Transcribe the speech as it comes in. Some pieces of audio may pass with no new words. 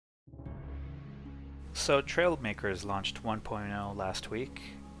So Trailmakers launched 1.0 last week,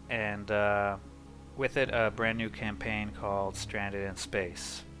 and with it a brand new campaign called Stranded in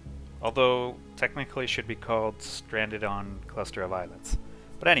Space. Although technically it should be called Stranded on Cluster of Islands.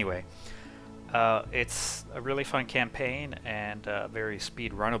 But anyway, it's a really fun campaign and a very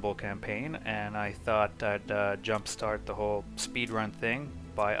speed-runnable campaign, and I thought I'd jumpstart the whole speedrun thing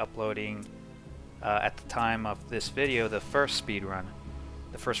by uploading, at the time of this video, the first speedrun.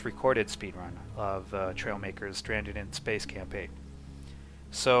 The first recorded speedrun of Trailmakers Stranded in Space campaign.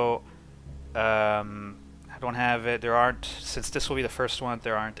 So I don't have it. There aren't, since this will be the first one,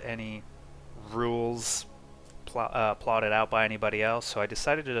 there aren't any rules plotted out by anybody else. So I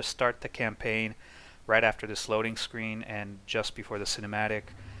decided to just start the campaign right after this loading screen and just before the cinematic.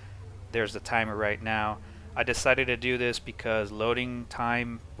 There's the timer right now. I decided to do this because loading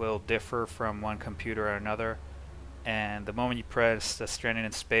time will differ from one computer or another. And the moment you press the Stranded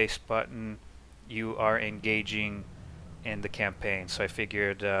in Space button, you are engaging in the campaign. So I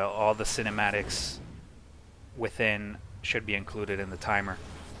figured all the cinematics within should be included in the timer.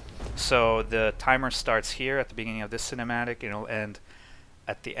 So the timer starts here at the beginning of this cinematic, and it'll end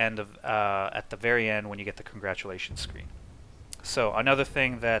at the end of at the very end when you get the congratulations screen. So another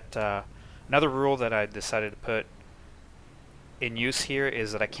thing that another rule that I decided to put in use here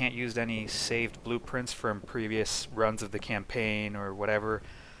is that I can't use any saved blueprints from previous runs of the campaign or whatever.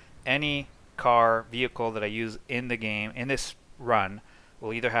 Any car, vehicle that I use in the game, in this run,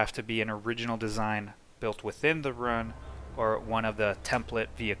 will either have to be an original design built within the run or one of the template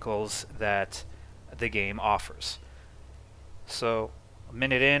vehicles that the game offers. So a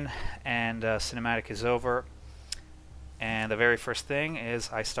minute in and cinematic is over, and the very first thing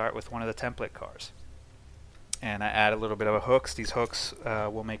is I start with one of the template cars. And I add a little bit of hooks. These hooks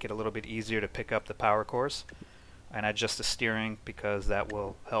will make it a little bit easier to pick up the power cores. And I adjust the steering because that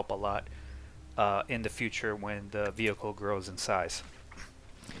will help a lot in the future when the vehicle grows in size.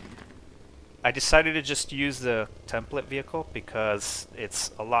 I decided to just use the template vehicle because it's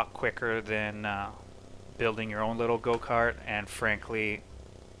a lot quicker than building your own little go-kart, and frankly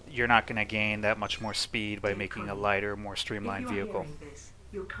you're not going to gain that much more speed by making a lighter, more streamlined vehicle.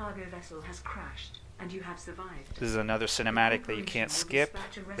 Your cargo vessel has crashed. And you have survived. This is another cinematic that you can't skip.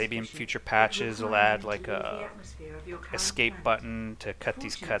 Maybe in future patches they'll add like a escape button to cut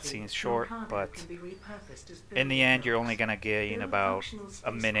these cutscenes short, but in the end you're only going to gain about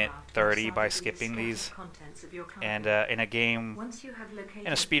a minute 30 by skipping these. And in a game,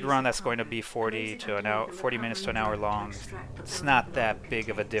 in a speed run that's going to be 40 minutes to an hour long, it's not that big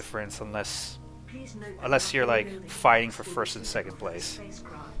of a difference unless you're like fighting for first and second place.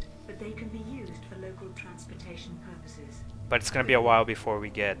 But they can be used for local transportation purposes. But it's going to be a while before we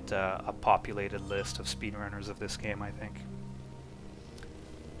get a populated list of speedrunners of this game, I think.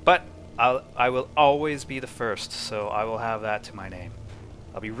 But I will always be the first, so I will have that to my name.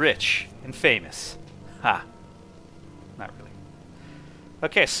 I'll be rich and famous. Ha! Not really.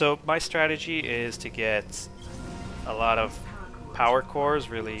 Okay, so my strategy is to get a lot of power cores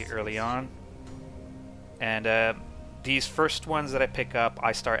really early on. And these first ones that I pick up,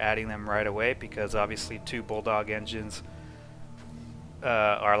 I start adding them right away because obviously 2 Bulldog engines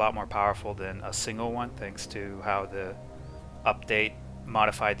are a lot more powerful than a single one, thanks to how the update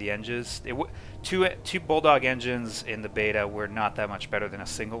modified the engines. Two Bulldog engines in the beta were not that much better than a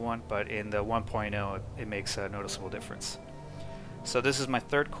single one, but in the 1.0 it makes a noticeable difference. So this is my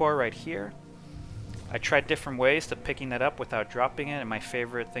third core right here. I tried different ways to picking that up without dropping it, and my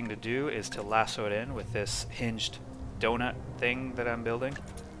favorite thing to do is to lasso it in with this hinged donut thing that I'm building.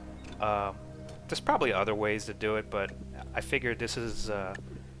 There's probably other ways to do it, but I figured this is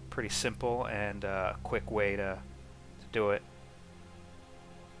pretty simple and a quick way to do it.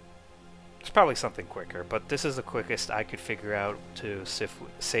 There's probably something quicker, but this is the quickest I could figure out to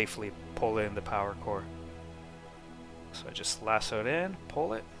safely pull in the power core. So I just lasso it in,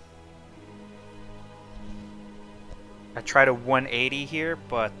 pull it. I tried a 180 here,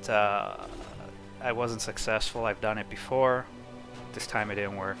 but I wasn't successful. I've done it before. This time it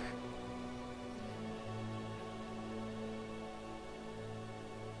didn't work.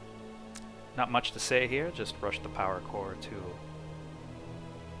 Not much to say here, just rush the power core to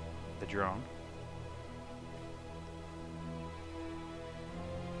the drone.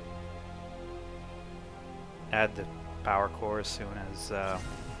 Add the power core as soon as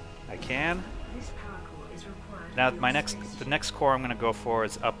I can. Now the next core I'm going to go for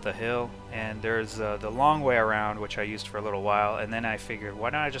is up the hill, and there's the long way around, which I used for a little while, and then I figured why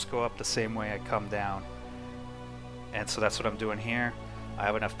don't I just go up the same way I come down. And so that's what I'm doing here. I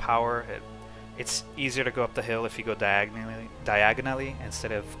have enough power. It's easier to go up the hill if you go diagonally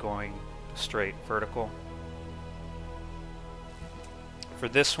instead of going straight vertical. For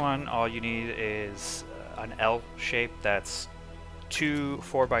this one, all you need is an L shape that's 2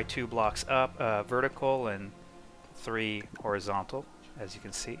 4x2 blocks up, vertical, and 3 horizontal, as you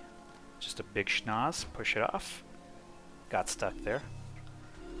can see. Just a big schnoz. Push it off. Got stuck there.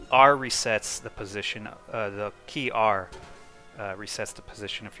 R resets the position, the key R resets the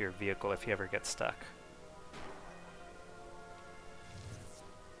position of your vehicle if you ever get stuck.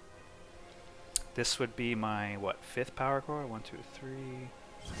 This would be my, what, 5th power core? 1, 2, 3...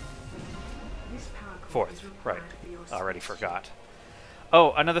 This power core 4th, is right. required for your Already space forgot.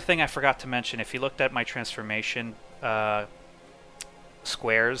 Oh, another thing I forgot to mention, if you looked at my transformation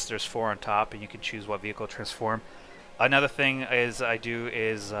squares, there's 4 on top, and you can choose what vehicle to transform. Another thing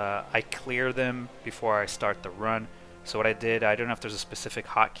I clear them before I start the run. So what I did, I don't know if there's a specific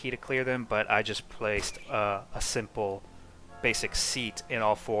hotkey to clear them, but I just placed a simple basic seat in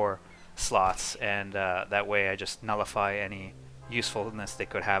all 4 slots, and that way I just nullify any usefulness they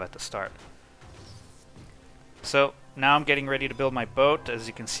could have at the start. So now I'm getting ready to build my boat. As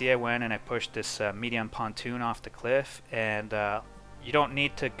you can see, I went and I pushed this medium pontoon off the cliff, and you don't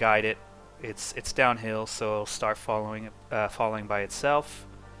need to guide it. It's downhill, so it'll start falling by itself.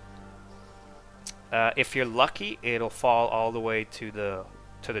 If you're lucky, it'll fall all the way to the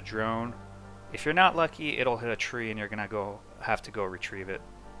drone. If you're not lucky, it'll hit a tree and you're gonna have to go retrieve it.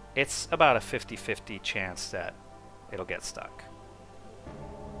 It's about a 50-50 chance that it'll get stuck.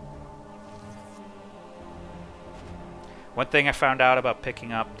 One thing I found out about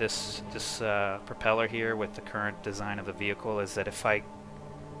picking up this propeller here with the current design of the vehicle is that if I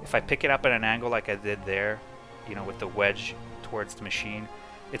pick it up at an angle like I did there, you know, with the wedge towards the machine,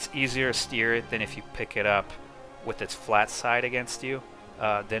 it's easier to steer it than if you pick it up with its flat side against you.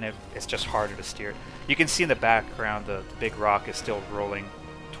 Then it's just harder to steer it. You can see in the background the big rock is still rolling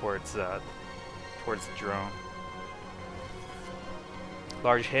towards the drone.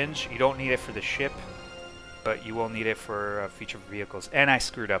 Large hinge, you don't need it for the ship, but you will need it for future vehicles. And I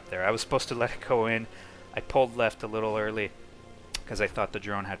screwed up there. I was supposed to let it go in. I pulled left a little early because I thought the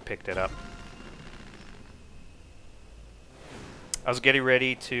drone had picked it up. I was getting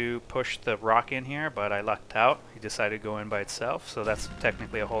ready to push the rock in here, but I lucked out. He decided to go in by itself, so that's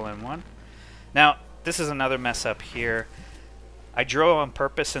technically a hole-in-one. Now, this is another mess up here. I drove on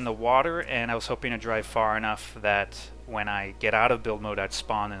purpose in the water, and I was hoping to drive far enough that when I get out of build mode, I'd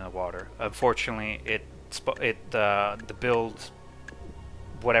spawn in the water. Unfortunately, the build,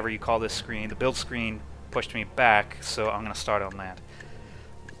 whatever you call this screen, the build screen pushed me back, so I'm going to start on land.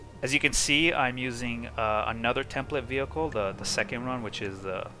 As you can see, I'm using another template vehicle, the second one, which is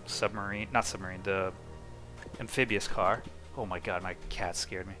the the amphibious car. Oh my god, my cat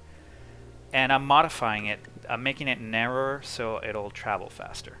scared me. And I'm modifying it. I'm making it narrower so it'll travel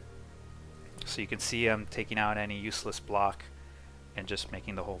faster. So you can see I'm taking out any useless block and just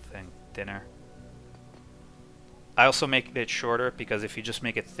making the whole thing thinner. I also make it shorter because if you just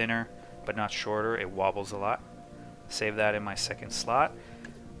make it thinner but not shorter, it wobbles a lot. Save that in my second slot.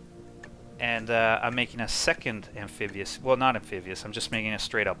 And I'm making a second amphibious, well, not amphibious, I'm just making a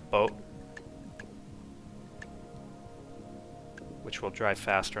straight up boat, which will drive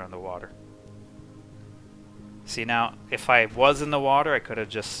faster on the water. See, now if I was in the water, I could have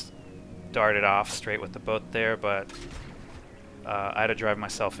just darted off straight with the boat there, but I had to drive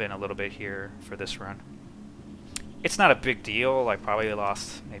myself in a little bit here for this run. It's not a big deal. I probably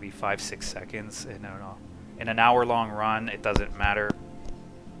lost maybe 5-6 seconds in an hour-long run. It doesn't matter.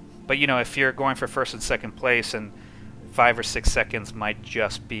 But you know, if you're going for first and second place, and 5 or 6 seconds might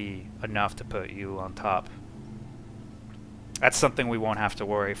just be enough to put you on top, that's something we won't have to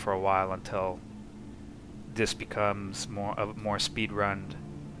worry for a while until this becomes more speed-run.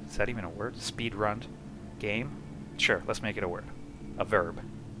 Is that even a word? Speed-run game? Sure, let's make it a word. A verb.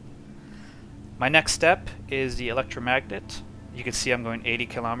 My next step is the electromagnet. You can see I'm going 80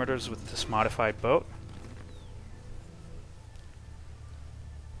 kilometers with this modified boat.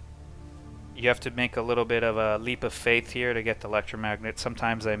 You have to make a little bit of a leap of faith here to get the electromagnet.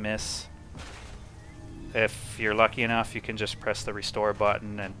 Sometimes I miss. If you're lucky enough, you can just press the restore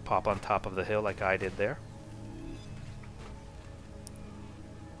button and pop on top of the hill like I did there.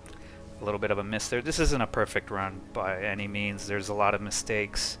 A little bit of a miss there. This isn't a perfect run by any means. There's a lot of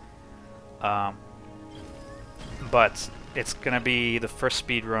mistakes. But it's going to be the first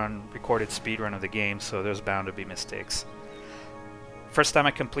recorded speed run of the game, so there's bound to be mistakes. First time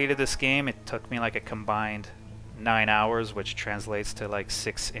I completed this game, it took me like a combined 9 hours, which translates to like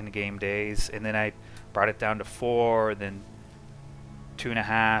 6 in-game days, and then I brought it down to 4, then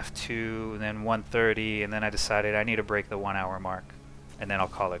 2.5, 2, and then 1:30, and then I decided I need to break the 1 hour mark, and then I'll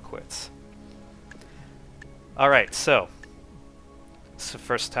call it quits. Alright, so it's the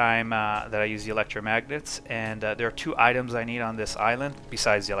first time that I use the electromagnets, and there are two items I need on this island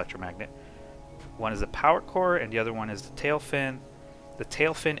besides the electromagnet. One is the power core and the other one is the tail fin. The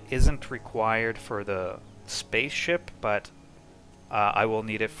tail fin isn't required for the spaceship, but I will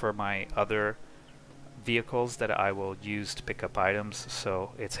need it for my other vehicles that I will use to pick up items,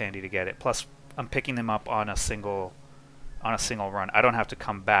 so it's handy to get it. Plus, I'm picking them up on a single run. I don't have to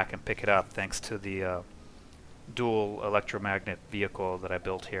come back and pick it up thanks to the dual electromagnet vehicle that I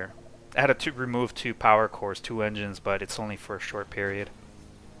built here. I had to remove two power cores, two engines, but it's only for a short period.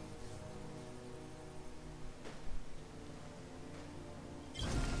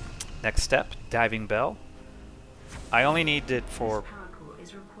 Next step, diving bell. I only need it for...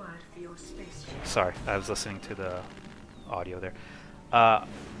 Sorry, I was listening to the audio there.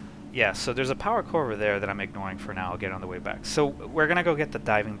 Yeah, so there's a power core over there that I'm ignoring for now. I'll get on the way back. So we're gonna go get the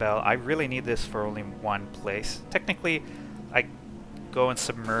diving bell. I really need this for only one place. Technically, I go in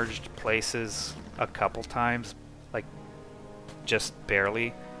submerged places a couple times, like just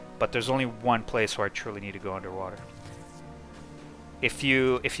barely, but there's only one place where I truly need to go underwater. If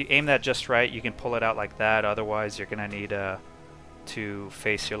you aim that just right, you can pull it out like that. Otherwise, you're gonna need to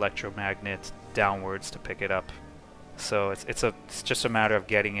face your electromagnet downwards to pick it up. So it's just a matter of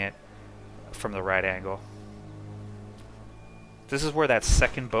getting it from the right angle. This is where that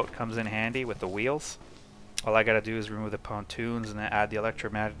second boat comes in handy with the wheels. All I gotta do is remove the pontoons and then add the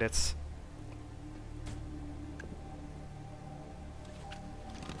electromagnets.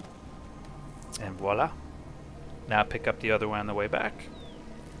 And voila. Now pick up the other one on the way back.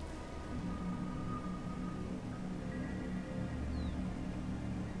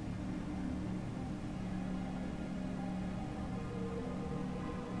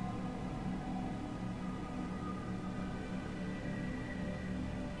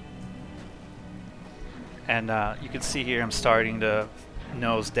 And you can see here I'm starting to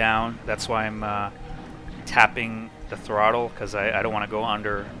nose down. That's why I'm tapping the throttle, because I don't want to go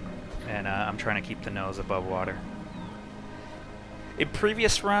under, and I'm trying to keep the nose above water. In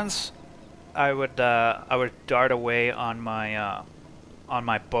previous runs, I would dart away on my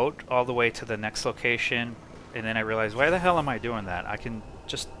boat all the way to the next location, and then I realized, why the hell am I doing that? I can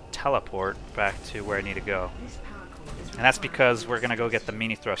just teleport back to where I need to go. And that's because we're gonna go get the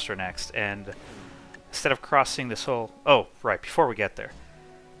mini thruster next, and instead of crossing this whole... Oh, right, before we get there.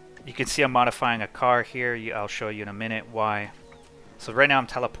 You can see I'm modifying a car here. I'll show you in a minute why. So right now I'm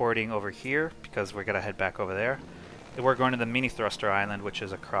teleporting over here because we're going to head back over there. And we're going to the mini thruster island, which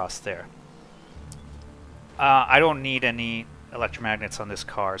is across there. I don't need any electromagnets on this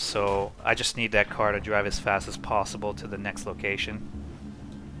car, so I just need that car to drive as fast as possible to the next location.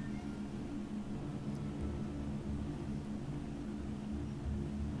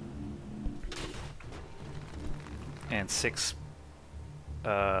 And 6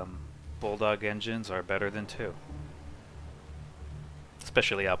 Bulldog engines are better than 2.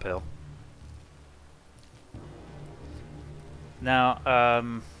 Especially uphill. Now,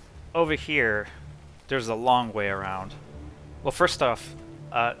 over here, there's a long way around. Well, first off,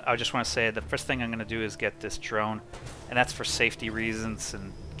 I just want to say the first thing I'm going to do is get this drone. And that's for safety reasons.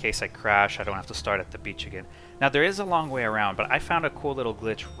 In case I crash, I don't have to start at the beach again. Now, there is a long way around, but I found a cool little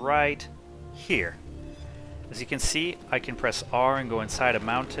glitch right here. As you can see, I can press R and go inside a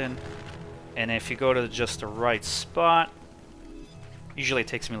mountain, and if you go to just the right spot, usually it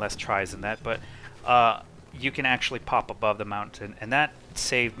takes me less tries than that, but you can actually pop above the mountain, and that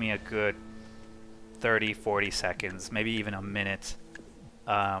saved me a good 30-40 seconds, maybe even a minute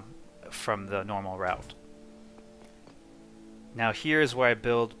from the normal route. Now here's where I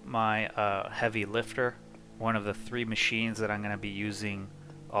build my heavy lifter, one of the 3 machines that I'm going to be using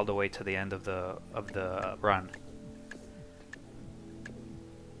all the way to the end of the run.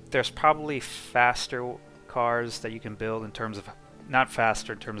 There's probably faster cars that you can build in terms of, not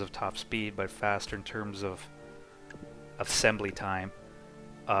faster in terms of top speed, but faster in terms of assembly time.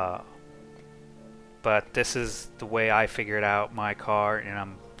 But this is the way I figured out my car, and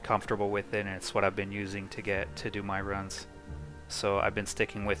I'm comfortable with it, and it's what I've been using to do my runs. So I've been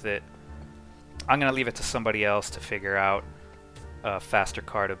sticking with it. I'm gonna leave it to somebody else to figure out a faster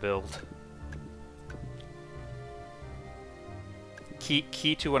car to build.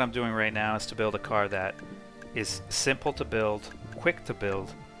 Key to what I'm doing right now is to build a car that is simple to build, quick to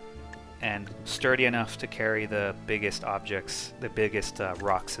build, and sturdy enough to carry the biggest objects, the biggest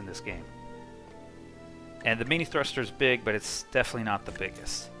rocks in this game. And the mini thruster is big, but it's definitely not the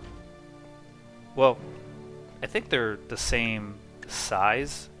biggest. Well, I think they're the same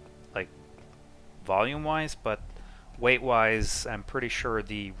size, like volume-wise, but weight-wise, I'm pretty sure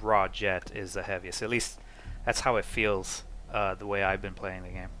the raw jet is the heaviest. At least That's how it feels the way I've been playing the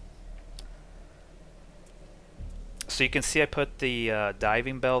game. So you can see I put the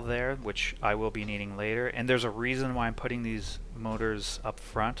diving bell there, which I will be needing later, and there's a reason why I'm putting these motors up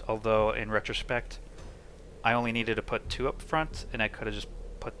front, although in retrospect I only needed to put 2 up front and I could have just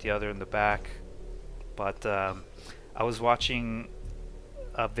put the other in the back. But I was watching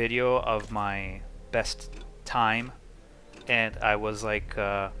a video of my best time, and I was like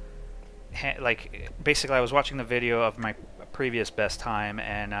basically I was watching the video of my previous best time,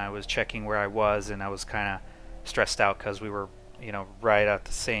 and I was checking where I was, and I was kind of stressed out because we were, you know, right at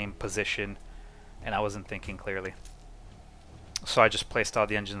the same position, and I wasn't thinking clearly. So I just placed all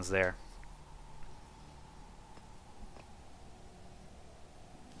the engines there.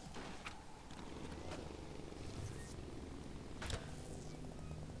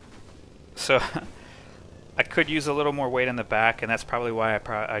 So I could use a little more weight in the back, and that's probably why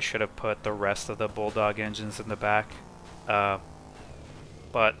I should have put the rest of the Bulldog engines in the back.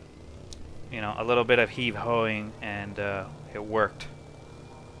 But you know, a little bit of heave-hoeing, and it worked.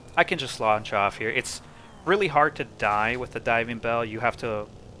 I can just launch off here. It's really hard to die with the diving bell. You have to,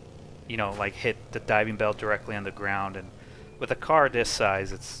 you know, like hit the diving bell directly on the ground, and with a car this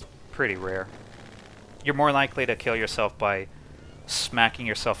size, it's pretty rare. You're more likely to kill yourself by smacking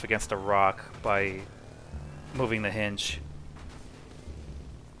yourself against a rock by moving the hinge.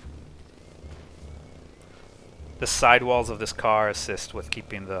 The sidewalls of this car assist with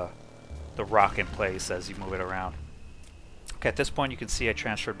keeping the rock in place as you move it around. Okay, at this point you can see I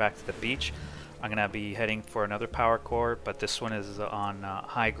transferred back to the beach. I'm going to be heading for another power core, but this one is on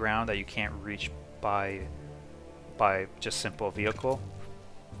high ground that you can't reach by just simple vehicle.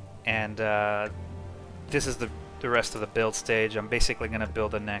 And this is the rest of the build stage. I'm basically going to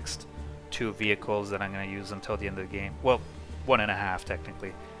build the next 2 vehicles that I'm going to use until the end of the game. Well, 1.5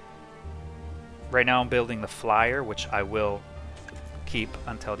 technically. Right now I'm building the Flyer, which I will keep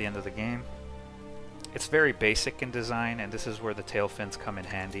until the end of the game. It's very basic in design, and this is where the tail fins come in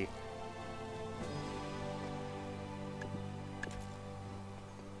handy.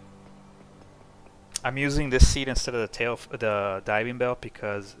 I'm using this seat instead of the diving bell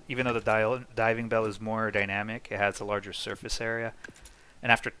because even though the diving bell is more dynamic, it has a larger surface area.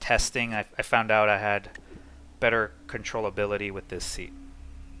 And after testing, I found out I had better controllability with this seat.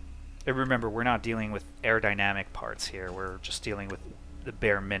 And remember, we're not dealing with aerodynamic parts here. We're just dealing with the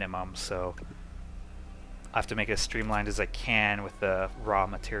bare minimum, so I have to make it as streamlined as I can with the raw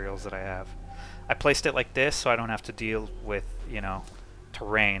materials that I have. I placed it like this so I don't have to deal with, you know,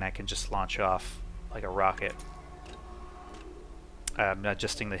 terrain. I can just launch off like a rocket. I'm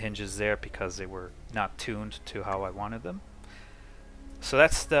adjusting the hinges there because they were not tuned to how I wanted them. So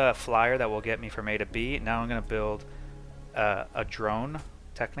that's the Flyer that will get me from A to B. Now I'm going to build a drone,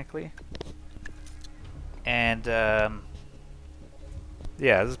 technically. And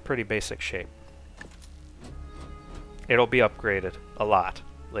yeah, this is pretty basic shape. It'll be upgraded a lot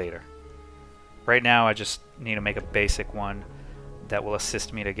later. Right now I just need to make a basic one that will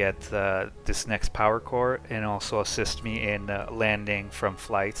assist me to get this next power core, and also assist me in landing from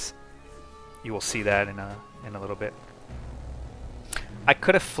flights. You will see that in a little bit. I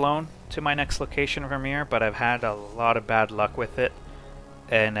could have flown to my next location from here, but I've had a lot of bad luck with it,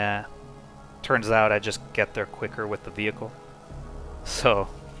 and turns out I just get there quicker with the vehicle. So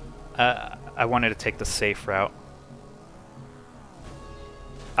I wanted to take the safe route.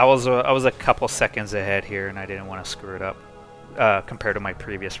 I was a couple seconds ahead here, and I didn't want to screw it up compared to my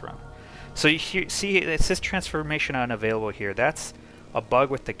previous run. So you see it says transformation unavailable here. That's a bug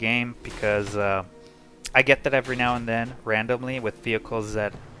with the game because I get that every now and then randomly with vehicles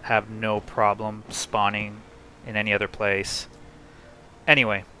that have no problem spawning in any other place.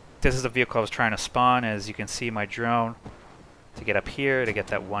 Anyway, this is the vehicle I was trying to spawn. As you can see, my drone to get up here to get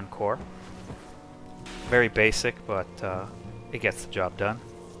that 1 core. Very basic, but it gets the job done.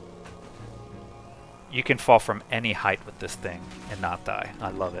 You can fall from any height with this thing and not die.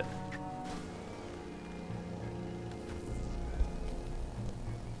 I love it.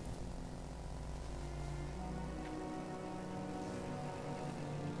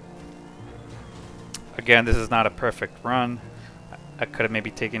 Again, this is not a perfect run. I could have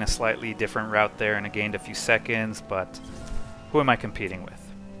maybe taken a slightly different route there and gained a few seconds, but who am I competing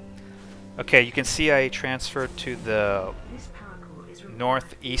with? Okay, you can see I transferred to the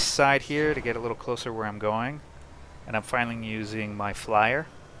northeast side here to get a little closer where I'm going, and I'm finally using my Flyer.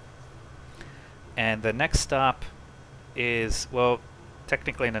 And the next stop is, well,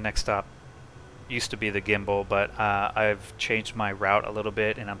 technically the next stop used to be the gimbal, but I've changed my route a little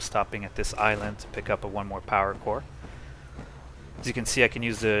bit, and I'm stopping at this island to pick up one more power core. As you can see, I can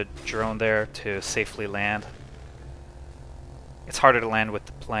use the drone there to safely land. It's harder to land with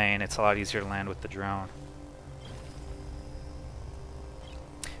the plane, it's a lot easier to land with the drone.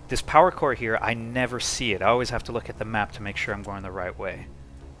 This power core here, I never see it. I always have to look at the map to make sure I'm going the right way.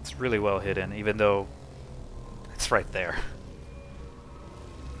 It's really well hidden, even though it's right there.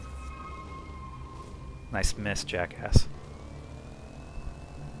 Nice miss, jackass.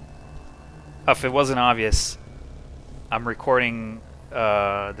 Oh, if it wasn't obvious, I'm recording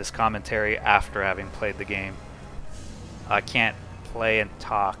this commentary after having played the game. I can't play and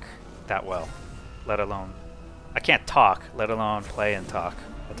talk that well, let alone... I can't talk, let alone play and talk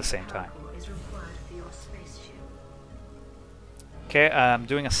at the same time. Okay, I'm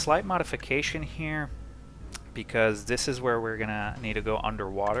doing a slight modification here because this is where we're gonna need to go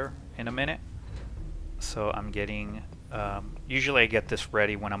underwater in a minute. So I'm getting... usually I get this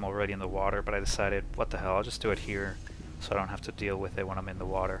ready when I'm already in the water, but I decided, what the hell, I'll just do it here so I don't have to deal with it when I'm in the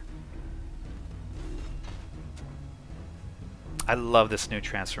water. I love this new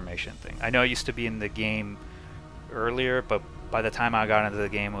transformation thing. I know it used to be in the game earlier, but by the time I got into the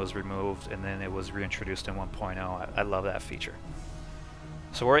game it was removed and then it was reintroduced in 1.0. I love that feature.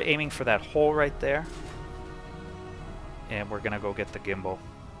 So we're aiming for that hole right there, and we're gonna go get the gimbal.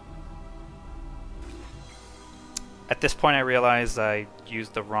 At this point I realized I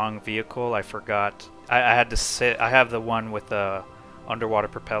used the wrong vehicle. I forgot. I had to sit. I have the one with the underwater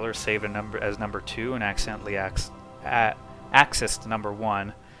propeller saved as number 2 and accidentally accessed number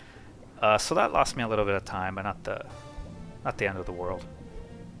 1. So that lost me a little bit of time, but not the end of the world.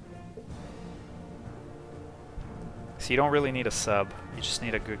 So you don't really need a sub. You just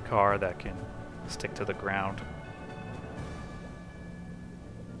need a good car that can stick to the ground.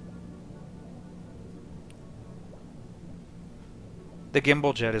 The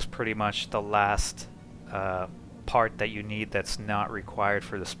gimbal jet is pretty much the last part that you need that's not required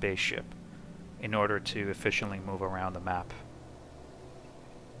for the spaceship in order to efficiently move around the map.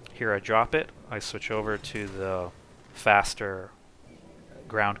 Here I drop it, I switch over to the faster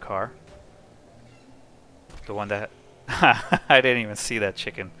ground car. The one that... I didn't even see that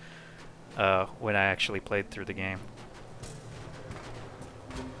chicken when I actually played through the game.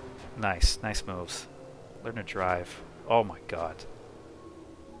 Nice moves. Learn to drive. Oh my god.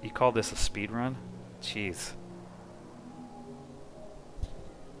 You call this a speed run? Jeez.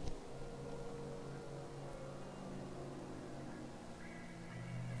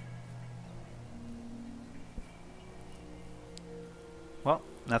 Well,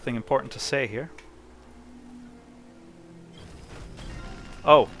 nothing important to say here.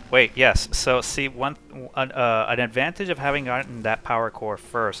 Oh, wait, yes. So, see, an advantage of having gotten that power core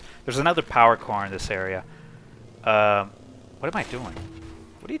first. There's another power core in this area. What am I doing?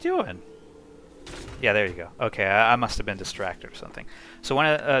 What are you doing? Yeah, there you go. Okay, I must have been distracted or something. So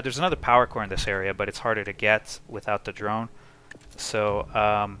there's another power core in this area, but it's harder to get without the drone. So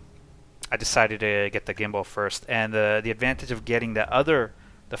I decided to get the gimbal first. And the advantage of getting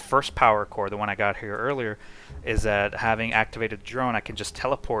the first power core, the one I got here earlier, is that having activated the drone, I can just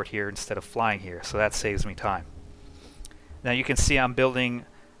teleport here instead of flying here. So that saves me time. Now you can see I'm building...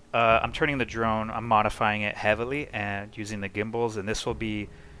 I'm turning the drone, I'm modifying it heavily and using the gimbals, and this will be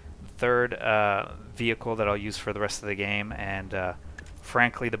the third vehicle that I'll use for the rest of the game, and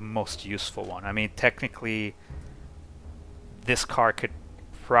frankly the most useful one. I mean, technically this car could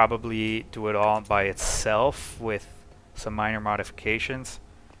probably do it all by itself with some minor modifications.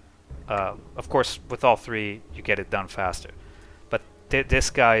 Of course, with all three you get it done faster, but this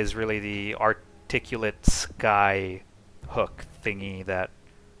guy is really the articulate sky hook thingy that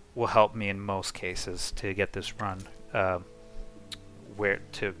will help me in most cases to get this run where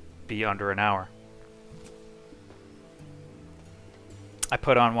to be under an hour. I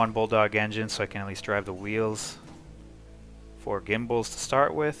put on one Bulldog engine so I can at least drive the wheels. 4 gimbals to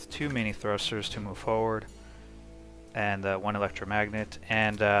start with, 2 mini thrusters to move forward, and 1 electromagnet.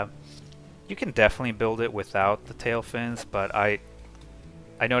 And you can definitely build it without the tail fins, but I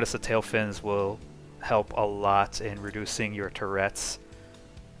noticed the tail fins will help a lot in reducing your turrets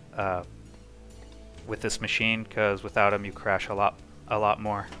with this machine, because without them you crash a lot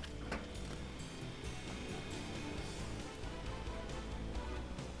more.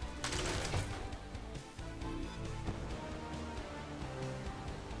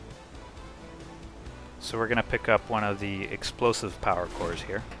 So we're gonna pick up one of the explosive power cores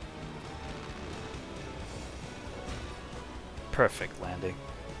here. Perfect landing.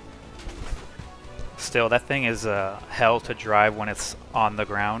 Still, that thing is hell to drive when it's on the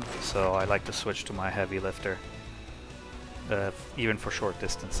ground, so I like to switch to my heavy lifter, even for short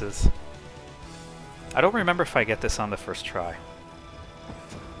distances. I don't remember if I get this on the first try.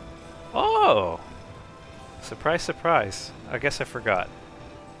 Oh! Surprise, surprise. I guess I forgot.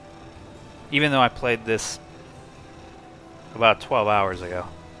 Even though I played this about 12 hours ago.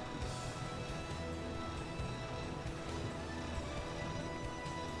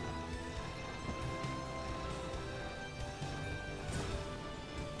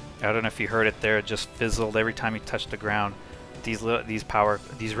 I don't know if you heard it there, it just fizzled every time you touch the ground. These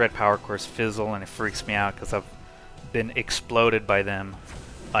red power cores fizzle, and it freaks me out because I've been exploded by them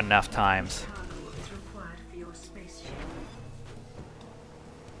enough times.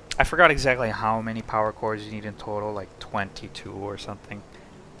 I forgot exactly how many power cores you need in total, like 22 or something.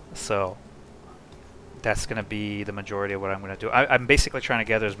 So that's going to be the majority of what I'm going to do. I'm basically trying to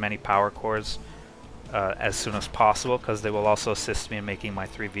gather as many power cores as soon as possible, because they will also assist me in making my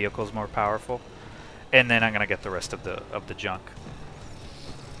 3 vehicles more powerful. And then I'm going to get the rest of the junk.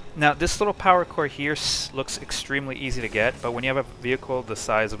 Now this little power core here looks extremely easy to get, but when you have a vehicle the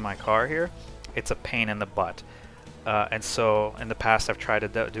size of my car here, it's a pain in the butt. And so in the past I've tried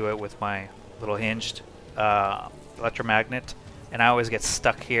to do it with my little hinged electromagnet, and I always get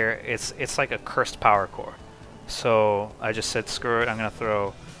stuck here. It's like a cursed power core. So I just said screw it, I'm going to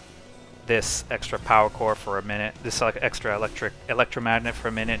throw this extra power core for a minute, this like extra electromagnet for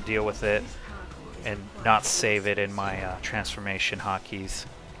a minute, deal with it, and not save it in my transformation hotkeys.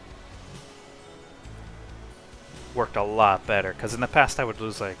 Worked a lot better, because in the past I would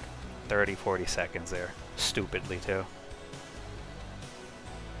lose like 30-40 seconds there, stupidly too.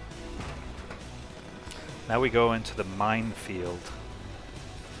 Now we go into the minefield.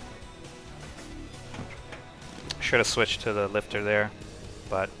 Should have switched to the lifter there,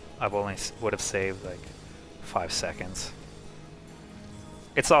 but I've only would have saved like 5 seconds.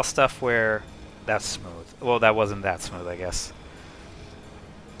 It's all stuff where that's smooth. Well, that wasn't that smooth, I guess.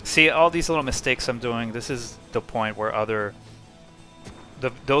 See, all these little mistakes I'm doing, this is the point where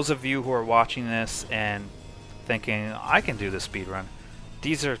those of you who are watching this and thinking, I can do the speedrun,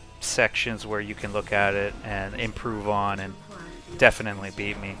 these are sections where you can look at it and improve on and definitely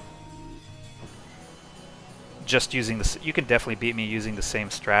beat me. Just using this, you can definitely beat me using the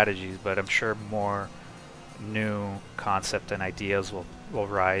same strategies, but I'm sure more new concept and ideas will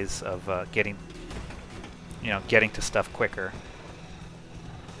rise of getting to stuff quicker.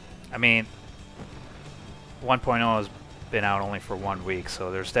 I mean, 1.0 has been out only for 1 week,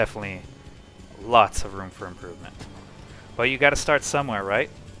 so there's definitely lots of room for improvement. But you got to start somewhere, right?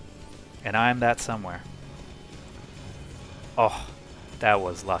 And I'm that somewhere. Oh, that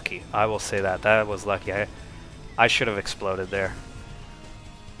was lucky. I will say that. That was lucky. I should have exploded there.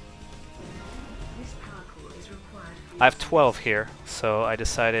 I have 12 here, so I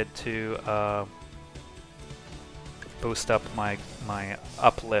decided to boost up my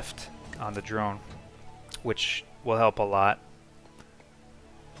uplift on the drone, which will help a lot.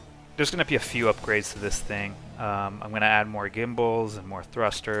 There's going to be a few upgrades to this thing. I'm going to add more gimbals and more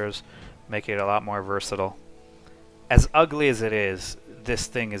thrusters, make it a lot more versatile. As ugly as it is, this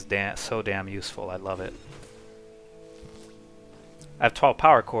thing is so damn useful. I love it. I have 12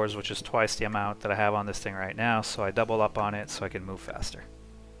 power cores, which is twice the amount that I have on this thing right now, so I double up on it so I can move faster.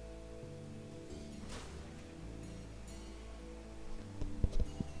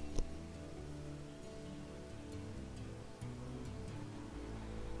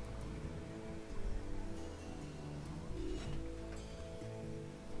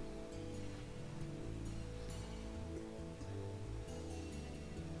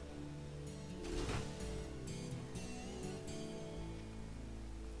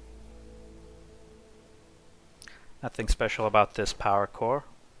 Nothing special about this power core.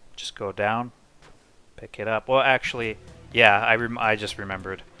 Just go down, pick it up. Well, actually, yeah, I just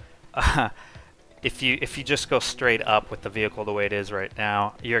remembered. If you just go straight up with the vehicle the way it is right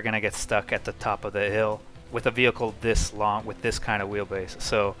now, you're gonna get stuck at the top of the hill with a vehicle this long with this kind of wheelbase.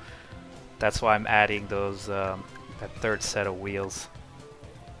 So that's why I'm adding those that third set of wheels.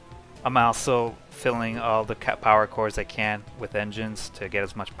 I'm also filling all the power cores I can with engines to get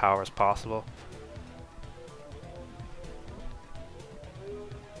as much power as possible.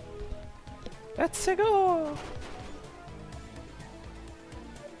 Let's go!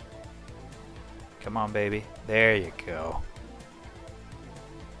 Come on, baby. There you go.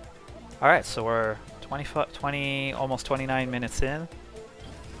 Alright, so we're 20, almost 29 minutes in.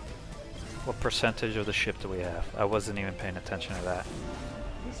 What percentage of the ship do we have? I wasn't even paying attention to that.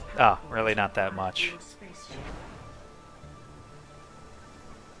 Ah, really not that much.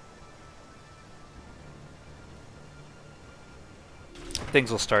 Things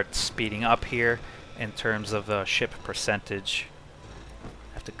will start speeding up here in terms of ship percentage.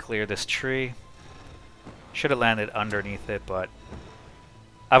 I have to clear this tree. Should have landed underneath it, but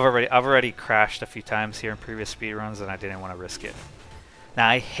I've already crashed a few times here in previous speedruns, and I didn't want to risk it. Now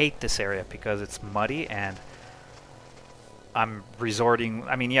I hate this area because it's muddy, and I'm resorting.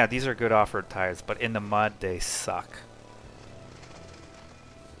 I mean, yeah, these are good off-road tires, but in the mud they suck.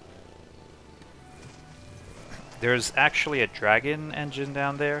 There's actually a Dragon engine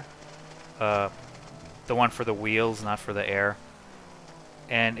down there, the one for the wheels, not for the air.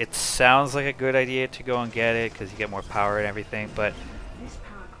 And it sounds like a good idea to go and get it because you get more power and everything, but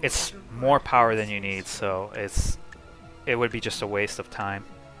it's more power than you need, so it would be just a waste of time.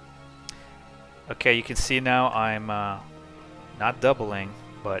 Okay, you can see now I'm not doubling,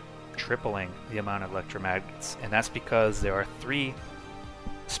 but tripling the amount of electromagnets, and that's because there are 3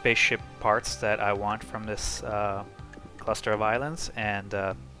 spaceship parts that I want from this cluster of islands, and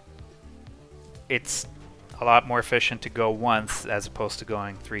it's a lot more efficient to go once as opposed to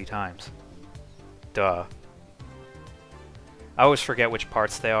going 3 times. Duh. I always forget which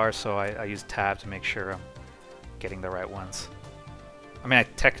parts they are, so I use tab to make sure I'm getting the right ones. I mean, I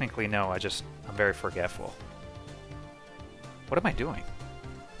technically know, I'm very forgetful. What am I doing?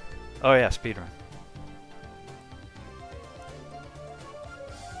 Oh yeah, speedrun.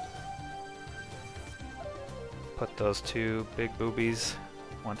 Put those 2 big boobies,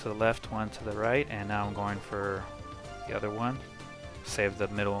 one to the left, one to the right, and now I'm going for the other one. Save the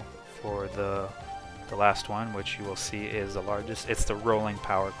middle for the last one, which you will see is the largest. It's the rolling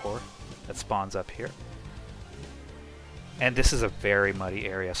power core that spawns up here. And this is a very muddy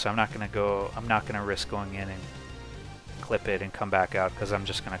area, so I'm not gonna risk going in and clip it and come back out, because I'm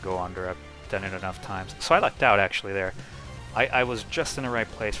just gonna go under. I've done it enough times. So I lucked out actually there. I was just in the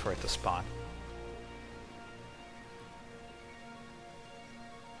right place for it to spawn.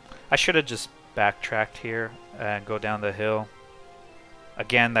 I should have just backtracked here and go down the hill.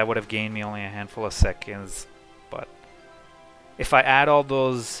 Again, that would have gained me only a handful of seconds, but if I add all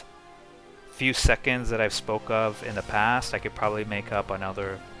those few seconds that I've spoke of in the past, I could probably make up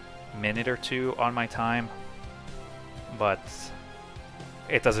another minute or 2 on my time, but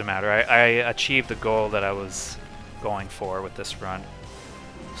it doesn't matter. I achieved the goal that I was going for with this run,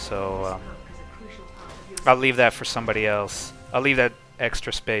 so I'll leave that for somebody else. I'll leave that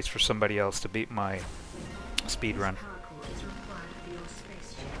extra space for somebody else to beat my speedrun.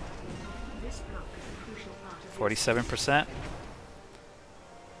 47%.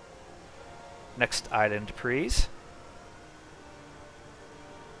 Next island, please.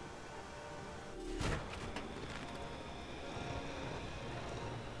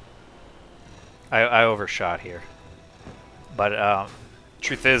 I overshot here, but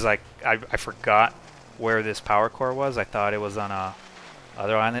truth is, I forgot where this power core was. I thought it was on a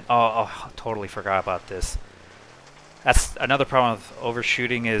other island. Oh, totally forgot about this. That's another problem with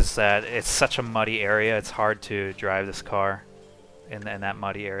overshooting, is that it's such a muddy area. It's hard to drive this car in that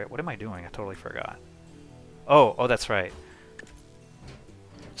muddy area. What am I doing? I totally forgot. Oh, that's right.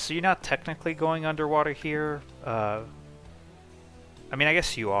 So you're not technically going underwater here. I mean, I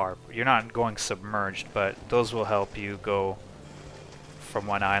guess you are. You're not going submerged, but those will help you go from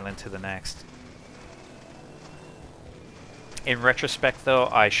one island to the next. In retrospect, though,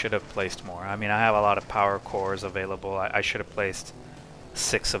 I should have placed more. I mean, I have a lot of power cores available. I should have placed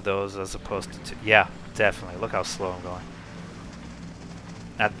 6 of those as opposed to 2. Yeah, definitely. Look how slow I'm going.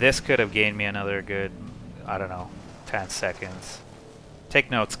 Now, this could have gained me another good, I don't know, 10 seconds. Take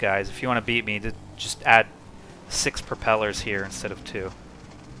notes, guys. If you want to beat me, just add 6 propellers here instead of 2.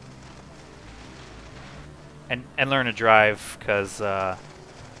 And learn to drive, because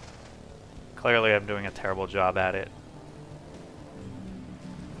clearly I'm doing a terrible job at it.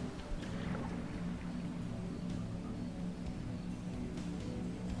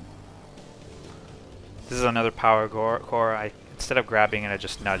 This is another power core. Instead of grabbing it, I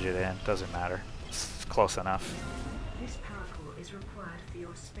just nudge it in. Doesn't matter. It's close enough. This power core is required for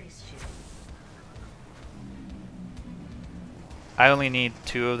your spaceship. I only need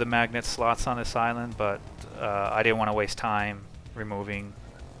 2 of the magnet slots on this island, but I didn't want to waste time removing.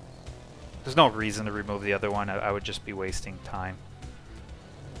 There's no reason to remove the other one. I would just be wasting time.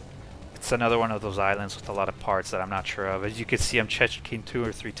 It's another one of those islands with a lot of parts that I'm not sure of. As you can see, I'm checking 2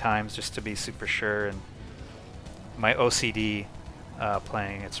 or 3 times just to be super sure, and my OCD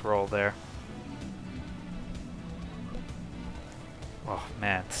playing its role there. Oh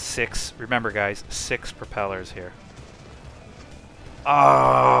man, 6. Remember, guys, 6 propellers here.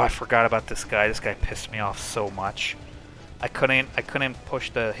 Oh, I forgot about this guy. This guy pissed me off so much. I couldn't push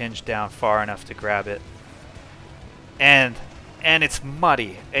the hinge down far enough to grab it. And it's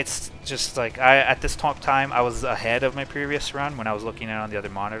muddy. It's just like at this time I was ahead of my previous run when I was looking at it on the other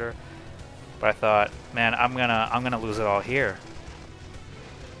monitor. But I thought, man, I'm gonna lose it all here.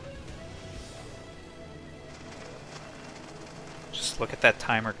 Look at that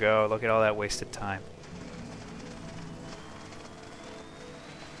timer go. Look at all that wasted time.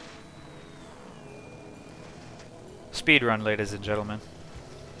 Speedrun, ladies and gentlemen.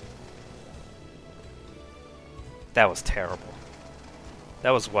 That was terrible.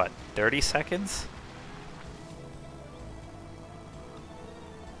 That was what, 30 seconds?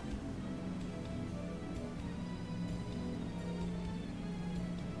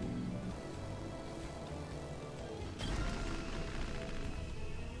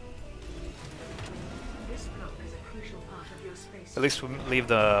 This block is a crucial part of your space. At least we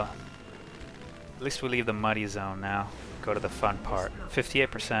leave the muddy zone now. Go to the fun part.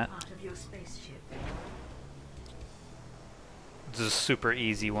 58%. This is a super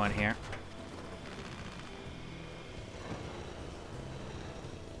easy one here.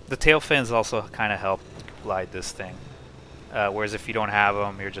 The tail fins also kind of help glide this thing. Whereas if you don't have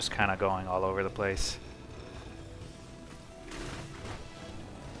them, you're just kind of going all over the place.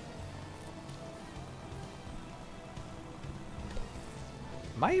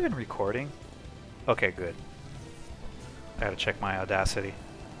 Am I even recording? Okay, good. I gotta check my Audacity.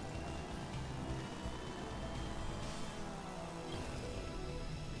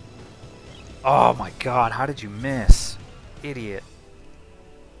 Oh my god, how did you miss? Idiot.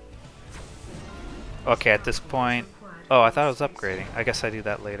 Okay, at this point... Oh, I thought I was upgrading. I guess I do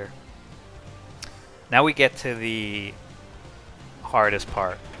that later. Now we get to the hardest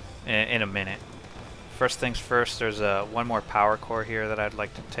part in a minute. First things first, there's one more power core here that I'd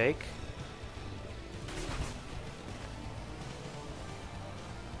like to take.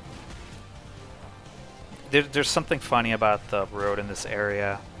 There's something funny about the road in this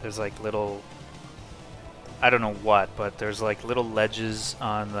area. There's like little, I don't know what, but there's like little ledges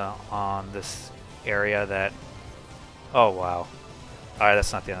on this area that, oh wow. Alright,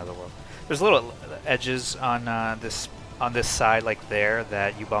 that's not the end of the world. There's little edges on this side like there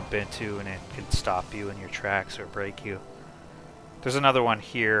that you bump into and it can stop you in your tracks or break you. There's another one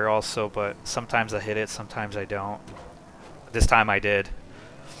here also, but sometimes I hit it, sometimes I don't. This time I did.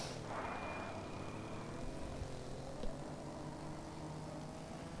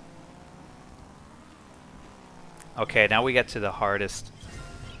 Okay, now we get to the hardest,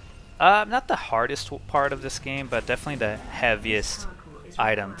 not the hardest part of this game, but definitely the heaviest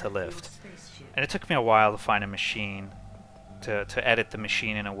item to lift. And it took me a while to find a machine, to edit the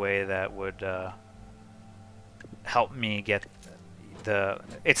machine in a way that would help me get the,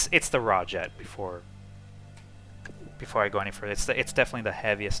 it's the raw jet before I go any further. It's definitely the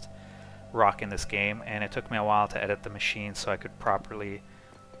heaviest rock in this game, and it took me a while to edit the machine so I could properly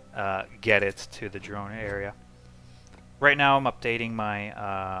get it to the drone area. Right now I'm updating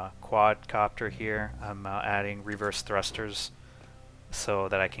my quadcopter here. I'm adding reverse thrusters so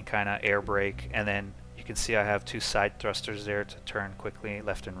that I can kind of air brake, and then you can see I have two side thrusters there to turn quickly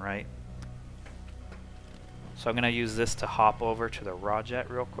left and right. So I'm going to use this to hop over to the raw jet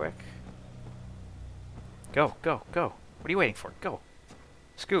real quick. Go, go, go. What are you waiting for? Go.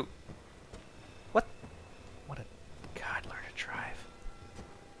 Scoot. What? What a... God, learn to drive.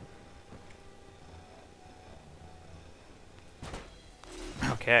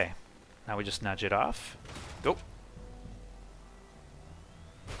 Okay, now we just nudge it off. Go.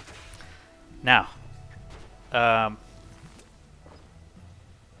 Now, now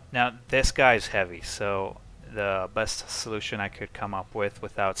this guy's heavy, so the best solution I could come up with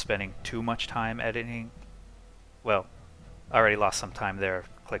without spending too much time editing, well, I already lost some time there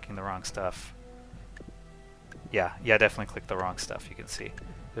clicking the wrong stuff. Yeah, definitely clicked the wrong stuff, you can see.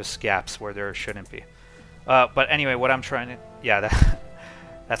 There's gaps where there shouldn't be. But anyway, what I'm trying to... Yeah,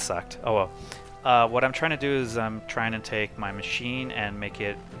 that sucked. Oh well. What I'm trying to do is I'm trying to take my machine and make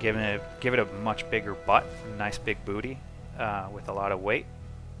it, give it a much bigger butt, a nice big booty with a lot of weight.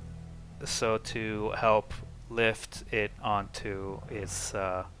 So to help lift it onto its,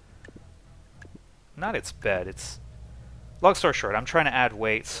 not its bed, it's, long story short, I'm trying to add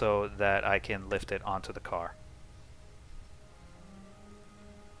weight so that I can lift it onto the car.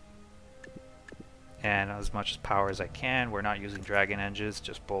 And as much as power as I can. We're not using Dragon engines,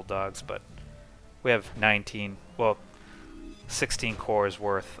 just Bulldogs, but we have 16 cores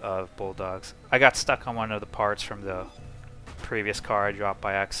worth of Bulldogs. I got stuck on one of the parts from the previous car I dropped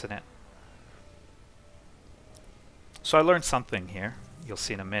by accident. So I learned something here, you'll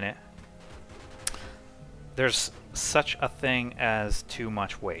see in a minute. There's such a thing as too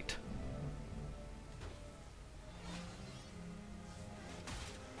much weight.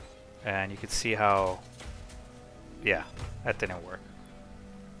 And you can see how, yeah, that didn't work.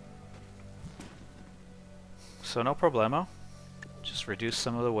 So no problemo. Just reduce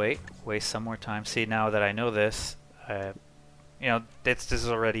some of the weight, waste some more time. See, now that I know this, You know, this is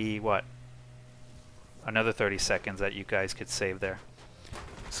already, what, another 30 seconds that you guys could save there.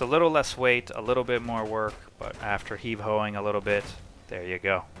 So a little less weight, a little bit more work, but after heave-hoeing a little bit, there you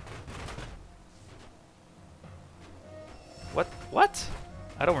go. What?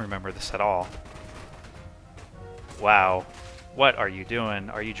 I don't remember this at all. Wow. What are you doing?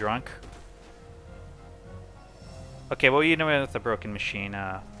 Are you drunk? Okay, well, you know, with the broken machine,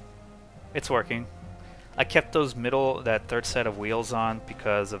 it's working. I kept that third set of wheels on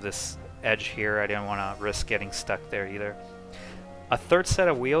because of this edge here. I didn't want to risk getting stuck there either. A third set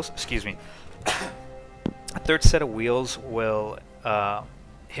of wheels, excuse me, a third set of wheels will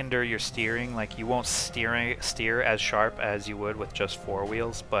hinder your steering. Like, you won't steer as sharp as you would with just 4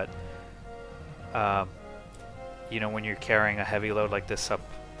 wheels, but you know, when you're carrying a heavy load like this up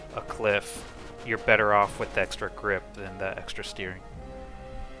a cliff, you're better off with the extra grip than the extra steering.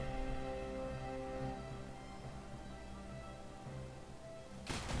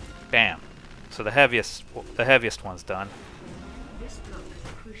 Bam. So the heaviest one's done. This block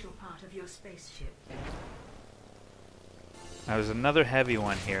is a crucial part of your spaceship. Now there's another heavy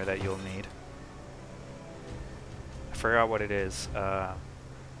one here that you'll need. I forgot what it is.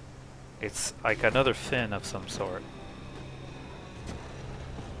 It's like another fin of some sort.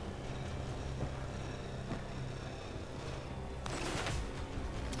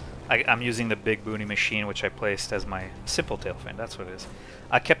 I'm using the big booty machine, which I placed as my simple tail fin. That's what it is.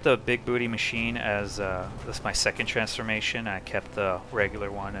 I kept the big booty machine as that's my second transformation. I kept the regular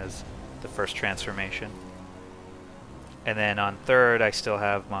one as the first transformation. And then on third, I still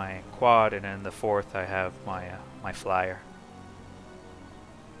have my quad, and then the fourth, I have my my flyer.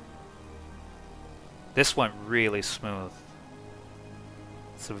 This went really smooth.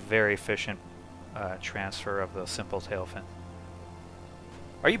 It's a very efficient transfer of the simple tail fin.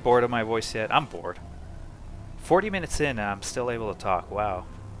 Are you bored of my voice yet? I'm bored. 40 minutes in and I'm still able to talk. Wow.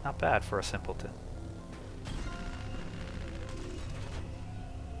 Not bad for a simpleton.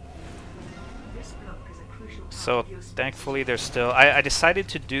 So thankfully there's still... I decided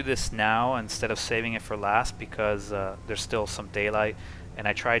to do this now instead of saving it for last because there's still some daylight. And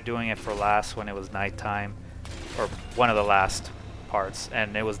I tried doing it for last when it was nighttime. Or one of the last parts.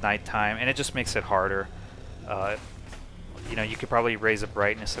 And it was nighttime. And it just makes it harder. You know, you could probably raise the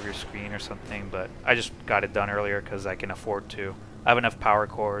brightness of your screen or something, but I just got it done earlier because I can afford to. I have enough power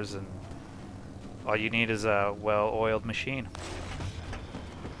cores, and all you need is a well-oiled machine.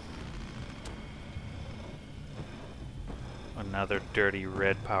 Another dirty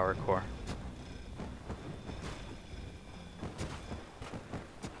red power core.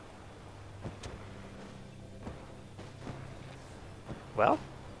 Well,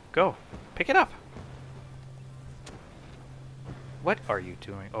 go. Pick it up. What are you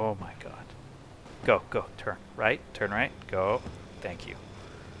doing? Oh my god. Go, go, turn right, go. Thank you.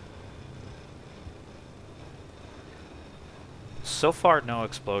 So far, no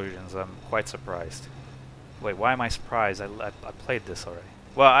explosions. I'm quite surprised. Wait, why am I surprised? I played this already.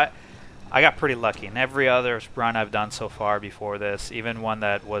 Well, I got pretty lucky. In every other run I've done so far before this, even one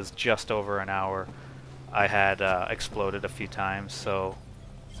that was just over an hour, I had exploded a few times, so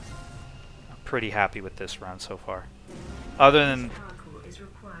I'm pretty happy with this run so far. Other than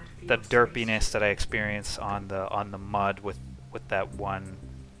the derpiness that I experienced on the mud with that one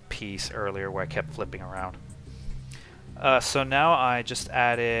piece earlier where I kept flipping around. So now I just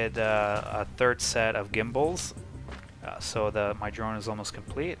added a third set of gimbals, so my drone is almost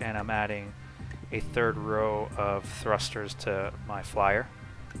complete, and I'm adding a third row of thrusters to my flyer.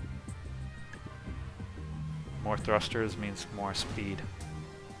 More thrusters means more speed.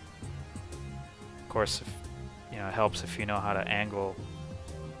 Of course, you know, it helps if you know how to angle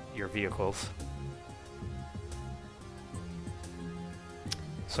your vehicles.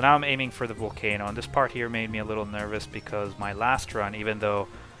 So now I'm aiming for the volcano, and this part here made me a little nervous because my last run, even though,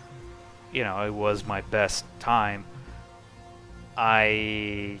 you know, it was my best time,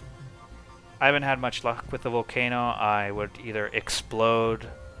 I haven't had much luck with the volcano. I would either explode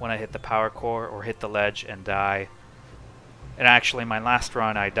when I hit the power core or hit the ledge and die. And actually, my last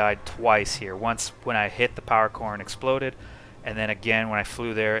run, I died twice here. Once when I hit the power core and exploded, and then again when I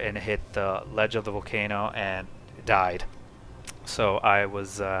flew there and hit the ledge of the volcano and died. So I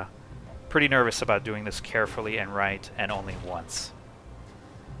was pretty nervous about doing this carefully and right, and only once.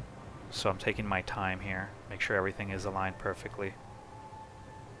 So I'm taking my time here, make sure everything is aligned perfectly.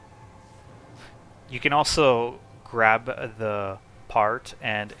 You can also grab the part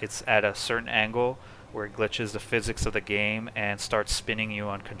and it's at a certain angle where it glitches the physics of the game and starts spinning you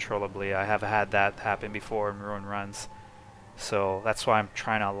uncontrollably. I have had that happen before in ruin runs, so that's why I'm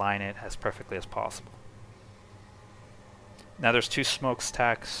trying to align it as perfectly as possible. Now there's 2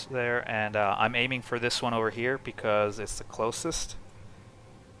 smokestacks there, and I'm aiming for this one over here because it's the closest.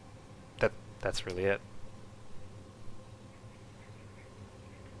 That's really it.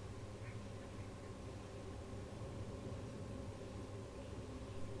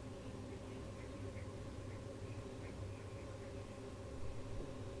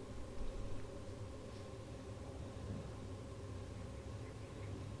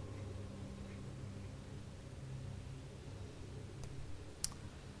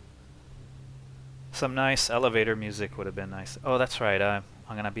 Some nice elevator music would have been nice. Oh, that's right. I'm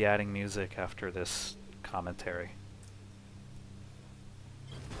going to be adding music after this commentary.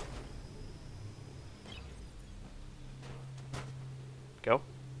 Go.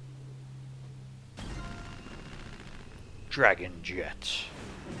 Dragon Jet.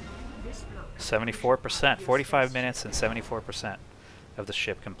 74%. 45 minutes and 74% of the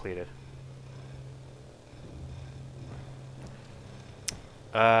ship completed.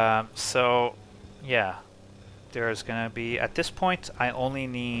 So... yeah, there's gonna be, at this point, I only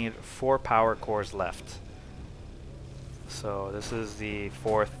need 4 power cores left. So this is the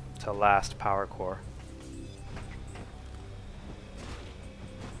 4th to last power core.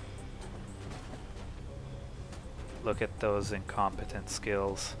 Look at those incompetent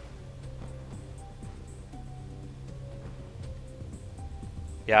skills.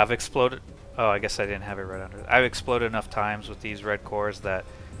 Yeah, I've exploded. Oh, I guess I didn't have it right under it. I've exploded enough times with these red cores that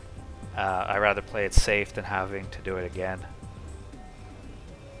I'd rather play it safe than having to do it again.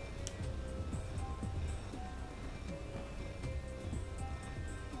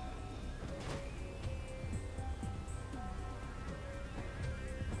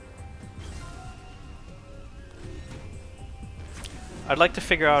 I'd like to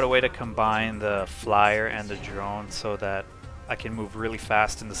figure out a way to combine the flyer and the drone so that I can move really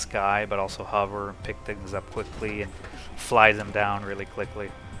fast in the sky but also hover and pick things up quickly and fly them down really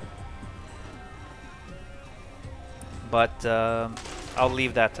quickly. But I'll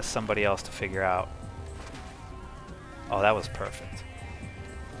leave that to somebody else to figure out. Oh, that was perfect.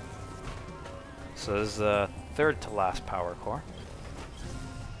 So this is the 3rd to last power core.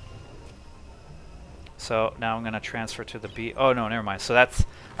 So now I'm going to transfer to the B. Oh no, never mind. So that's,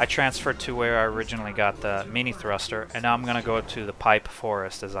 I transferred to where I originally got the mini thruster, and now I'm going to go to the pipe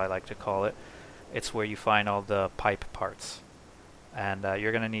forest, as I like to call it. It's where you find all the pipe parts, and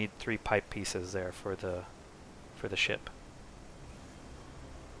you're going to need 3 pipe pieces there for the ship.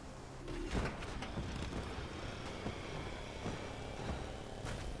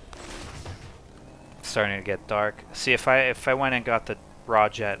 It's starting to get dark. See, if I went and got the raw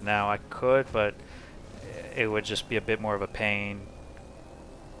jet now, I could, but it would just be a bit more of a pain.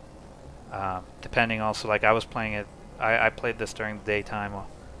 Depending also, like I was playing it, I played this during the daytime,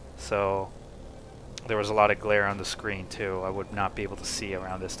 so there was a lot of glare on the screen too. I would not be able to see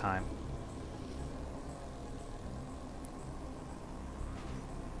around this time.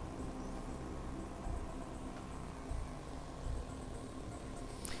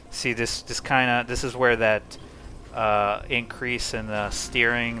 See, this is where that increase in the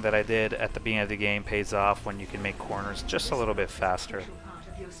steering that I did at the beginning of the game pays off when you can make corners just a little bit faster.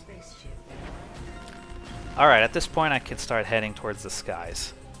 Alright, at this point I can start heading towards the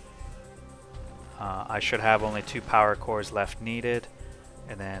skies. I should have only 2 power cores left needed,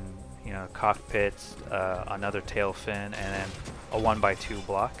 and then, you know, cockpit, another tail fin, and then a 1x2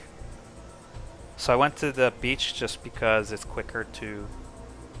 block. So I went to the beach just because it's quicker to,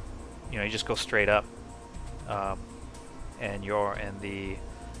 you know, you just go straight up, and you're in the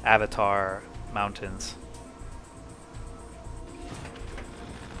Avatar Mountains.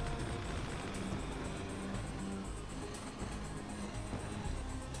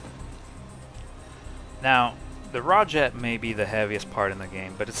 Now, the raw jet may be the heaviest part in the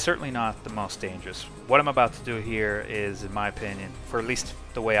game, but it's certainly not the most dangerous. What I'm about to do here is, in my opinion, for at least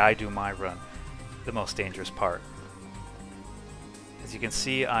the way I do my run, the most dangerous part. As you can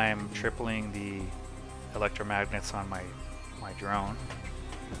see, I'm tripling the electromagnets on my drone.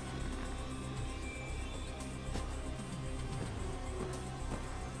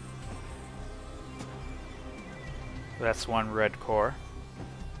 That's 1 red core.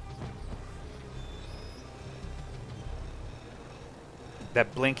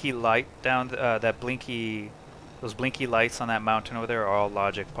 That blinky light down, those blinky lights on that mountain over there are all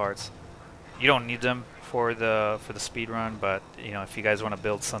logic parts. You don't need them for the speed run, but you know, if you guys want to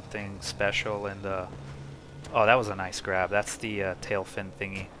build something special, and oh, that was a nice grab. That's the tail fin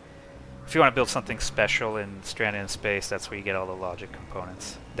thingy. If you want to build something special in Stranded in Space, that's where you get all the logic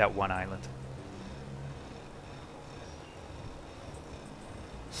components. That one island.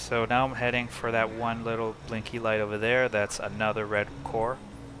 So now I'm heading for that one little blinky light over there. That's another red core.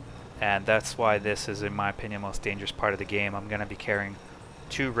 And that's why this is, in my opinion, the most dangerous part of the game. I'm going to be carrying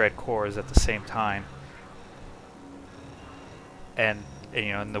 2 red cores at the same time. And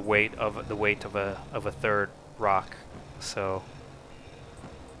you know, and the weight of a third rock. So,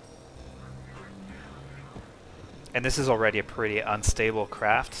 and this is already a pretty unstable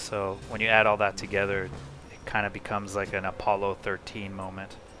craft, so when you add all that together, it kind of becomes like an Apollo 13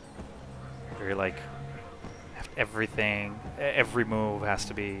 moment, where you're like, everything, every move has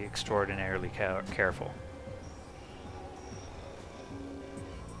to be extraordinarily careful.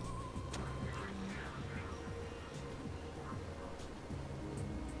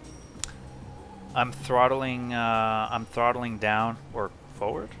 I'm throttling down or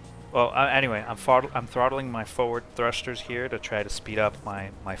forward. Well, anyway, I'm throttling my forward thrusters here to try to speed up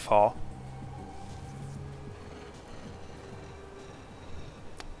my fall.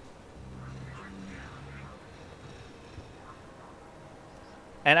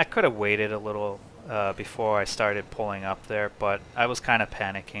 And I could have waited a little before I started pulling up there, but I was kind of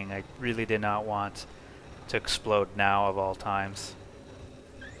panicking. I really did not want to explode now of all times.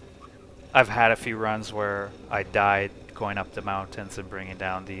 I've had a few runs where I died going up the mountains and bringing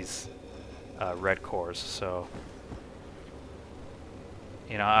down these red cores, so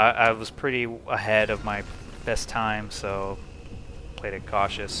you know, I was pretty ahead of my best time, so played it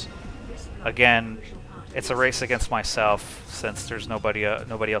cautious. Again, it's a race against myself since there's nobody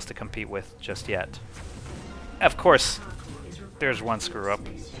else to compete with just yet. Of course, there's one screw up.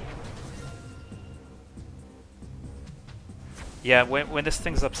 Yeah, when this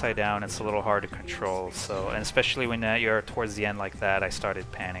thing's upside down, it's a little hard to control. So, and especially when you're towards the end like that, I started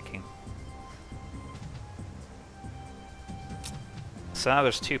panicking. So now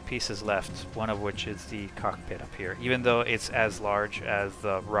there's 2 pieces left, one of which is the cockpit up here. Even though it's as large as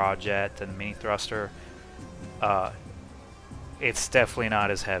the raw jet and mini thruster, it's definitely not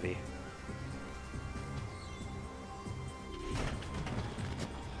as heavy.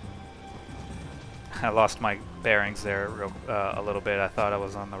 I lost my bearings there a little bit. I thought I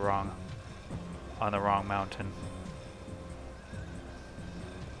was on the wrong mountain.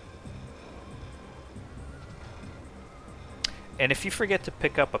 And if you forget to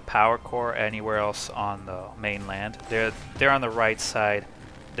pick up a power core anywhere else on the mainland, they're on the right side.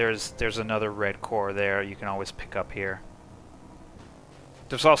 There's another red core there you can always pick up here.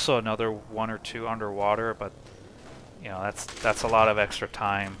 There's also another 1 or 2 underwater, but you know, that's a lot of extra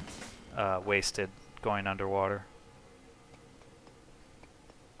time wasted going underwater.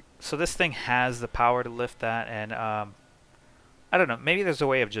 So this thing has the power to lift that, and I don't know, maybe there's a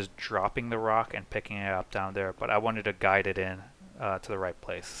way of just dropping the rock and picking it up down there, but I wanted to guide it in to the right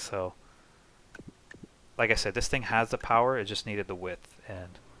place. So like I said, this thing has the power, it just needed the width,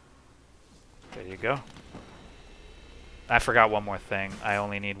 and there you go. I forgot one more thing. I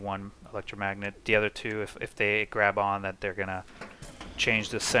only need 1 electromagnet. The other 2, if they grab on, that they're gonna change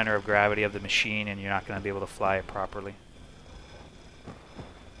the center of gravity of the machine and you're not going to be able to fly it properly.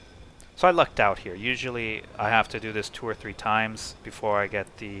 So I lucked out here. Usually I have to do this 2 or 3 times before I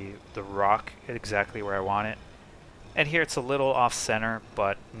get the rock exactly where I want it. And here it's a little off center,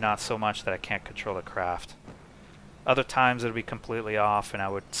 but not so much that I can't control the craft. Other times it'll be completely off and I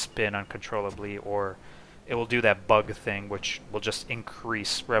would spin uncontrollably, or it will do that bug thing which will just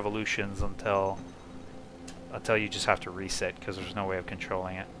increase revolutions until you just have to reset because there's no way of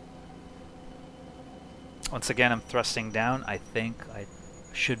controlling it. Once again, I'm thrusting down. I think I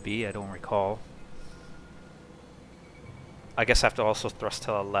should be, I don't recall. I guess I have to also thrust to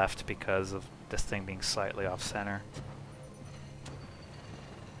the left because of this thing being slightly off center.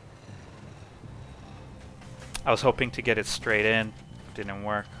 I was hoping to get it straight in, didn't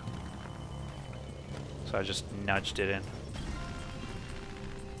work. So I just nudged it in.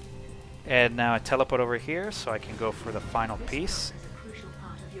 And now I teleport over here so I can go for the final piece.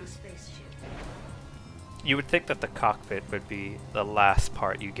 You would think that the cockpit would be the last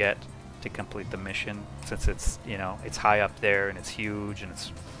part you get to complete the mission, since it's, you know, it's high up there and it's huge, and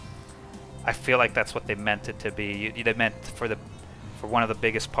it's, I feel like that's what they meant it to be. They meant for one of the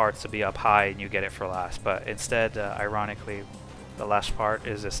biggest parts to be up high and you get it for last, but instead, ironically, the last part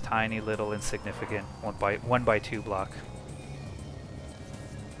is this tiny little insignificant 1 by 2 block.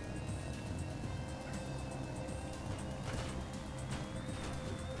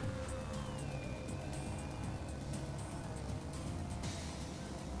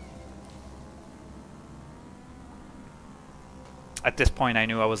 At this point I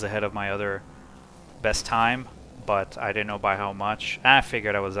knew I was ahead of my other best time, but I didn't know by how much. I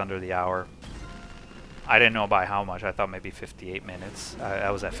figured I was under the hour. I didn't know by how much. I thought maybe 58 minutes. I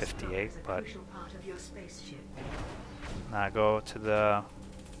was at 58, but now I go to the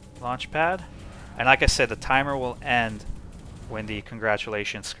launch pad, and like I said, the timer will end when the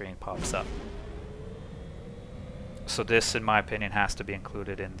congratulations screen pops up. So this, in my opinion, has to be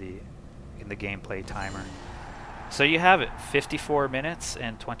included in the gameplay timer. So you have it, 54 minutes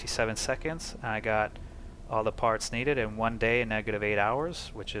and 27 seconds. I got all the parts needed in 1 day and -8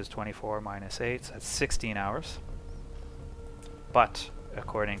 hours, which is 24 minus 8, so that's 16 hours. But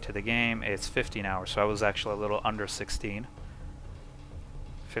according to the game, it's 15 hours, so I was actually a little under 16.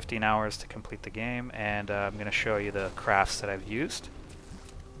 15 hours to complete the game, and I'm going to show you the crafts that I've used.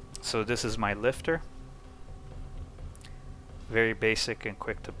 So this is my lifter. Very basic and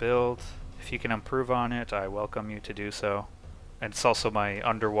quick to build. If you can improve on it, I welcome you to do so. And it's also my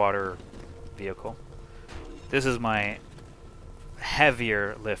underwater vehicle. This is my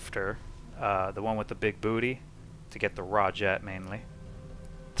heavier lifter, the one with the big booty, to get the raw jet mainly.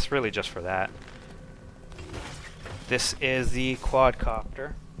 It's really just for that. This is the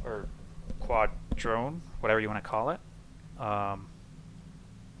quadcopter, or quad drone, whatever you want to call it. Yeah,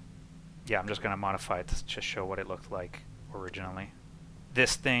 I'm just going to modify it to just show what it looked like originally.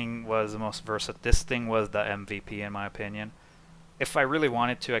 This thing was the most versatile. This thing was the MVP in my opinion. If I really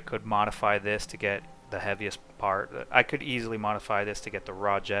wanted to, I could modify this to get the heaviest part. I could easily modify this to get the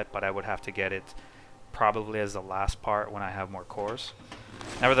raw jet, but I would have to get it probably as the last part when I have more cores.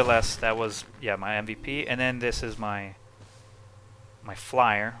 Nevertheless, that was, yeah, my MVP. And then this is my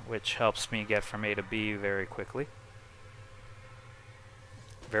flyer, which helps me get from A to B very quickly.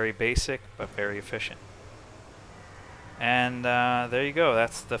 Very basic, but very efficient. And there you go.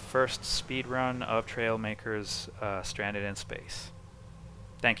 That's the first speedrun of Trailmakers Stranded in Space.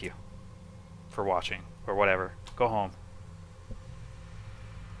 Thank you for watching, or whatever. Go home.